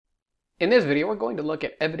In this video, we're going to look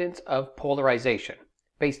at evidence of polarization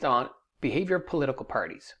based on behavior of political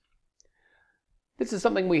parties. This is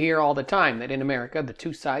something we hear all the time, that in America, the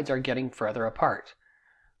two sides are getting further apart.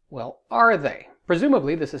 Well, are they?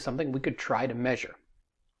 Presumably, this is something we could try to measure.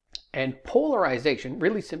 And polarization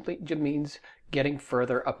really simply just means getting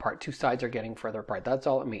further apart. Two sides are getting further apart. That's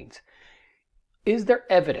all it means. Is there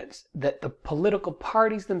evidence that the political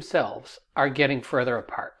parties themselves are getting further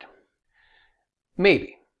apart?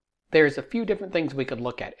 Maybe. There's a few different things we could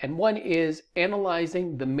look at, and one is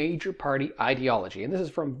analyzing the major party ideology. And this is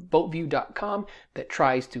from voteview.com that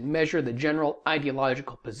tries to measure the general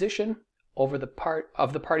ideological position over the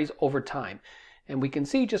parties over time. And we can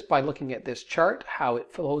see just by looking at this chart how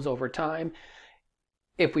it flows over time.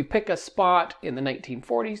 If we pick a spot in the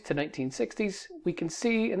 1940s to 1960s, we can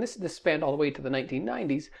see, and this spanned all the way to the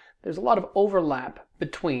 1990s, there's a lot of overlap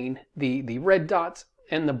between the red dots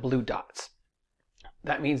and the blue dots.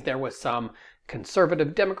 That means there was some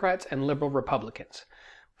conservative Democrats and liberal Republicans.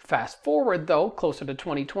 Fast forward, though, closer to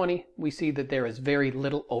 2020, we see that there is very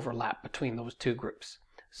little overlap between those two groups.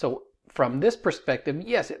 So from this perspective,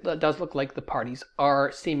 yes, it does look like the parties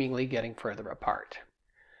are seemingly getting further apart.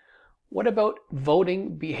 What about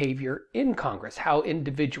voting behavior in Congress? How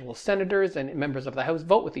individual senators and members of the House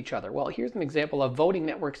vote with each other? Well, here's an example of voting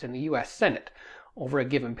networks in the U.S. Senate over a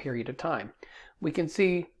given period of time. We can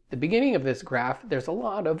see the beginning of this graph, there's a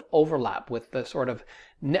lot of overlap with the sort of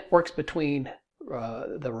networks between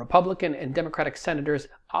the Republican and Democratic senators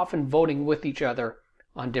often voting with each other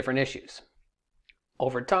on different issues.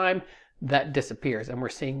 Over time, that disappears, and we're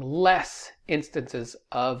seeing less instances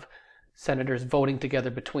of senators voting together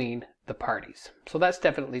between the parties. So that's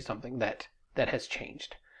definitely something that has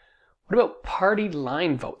changed. What about party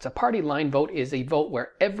line votes? A party line vote is a vote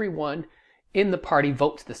where everyone in the party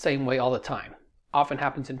votes the same way all the time. Often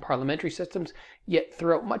happens in parliamentary systems, yet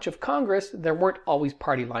throughout much of Congress, there weren't always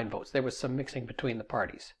party line votes. There was some mixing between the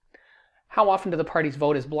parties. How often do the parties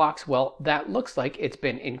vote as blocks? Well, that looks like it's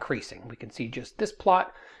been increasing. We can see just this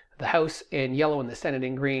plot, the House in yellow and the Senate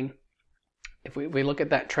in green. If we look at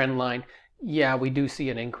that trend line, yeah, we do see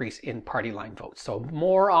an increase in party line votes. So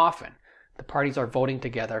more often, the parties are voting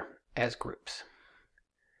together as groups.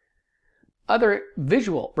 Other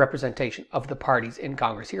visual representation of the parties in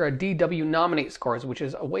Congress. Here are DW nominate scores, which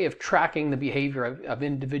is a way of tracking the behavior of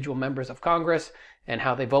individual members of Congress and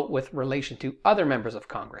how they vote with relation to other members of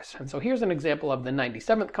Congress. And so here's an example of the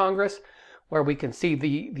 97th Congress, where we can see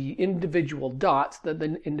the individual dots,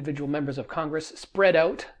 the individual members of Congress spread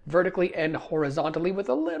out vertically and horizontally with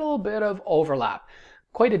a little bit of overlap.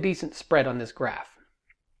 Quite a decent spread on this graph.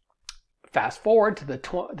 Fast forward to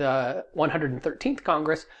the 113th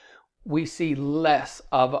Congress, we see less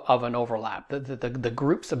of an overlap. The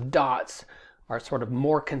groups of dots are sort of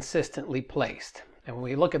more consistently placed. And when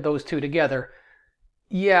we look at those two together,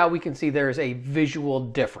 yeah, we can see there's a visual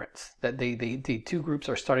difference, that the two groups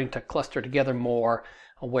are starting to cluster together more,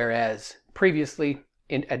 whereas previously,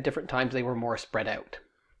 at different times, they were more spread out.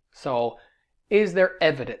 So is there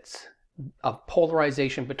evidence of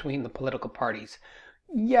polarization between the political parties?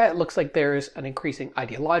 Yeah, it looks like there's an increasing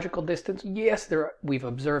ideological distance. Yes, we've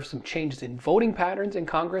observed some changes in voting patterns in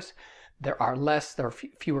Congress. There are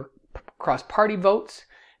fewer cross-party votes,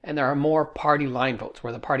 and there are more party line votes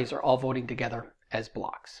where the parties are all voting together as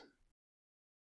blocks.